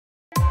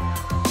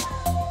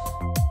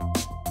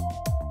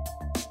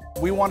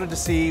We wanted to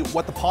see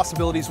what the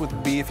possibilities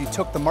would be if you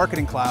took the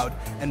Marketing Cloud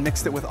and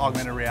mixed it with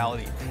augmented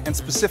reality, and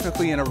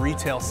specifically in a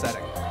retail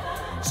setting.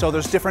 So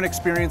there's different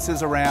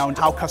experiences around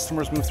how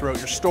customers move throughout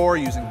your store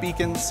using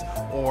beacons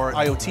or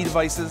IoT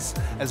devices,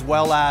 as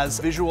well as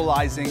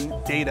visualizing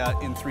data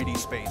in 3D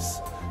space.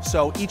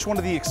 So each one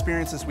of the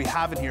experiences we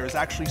have in here is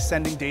actually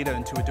sending data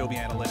into Adobe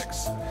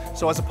Analytics.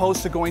 So as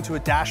opposed to going to a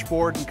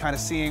dashboard and kind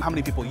of seeing how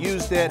many people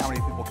used it, how many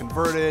people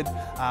converted,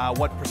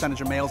 what percentage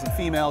of males and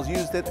females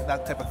used it,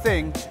 that type of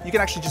thing, you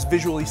can actually just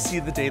visually see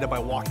the data by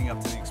walking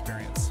up to the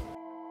experience.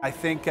 I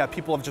think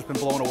people have just been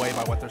blown away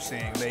by what they're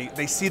seeing.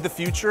 They see the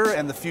future,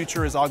 and the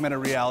future is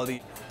augmented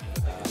reality.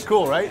 It's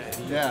cool, right?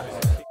 Yeah.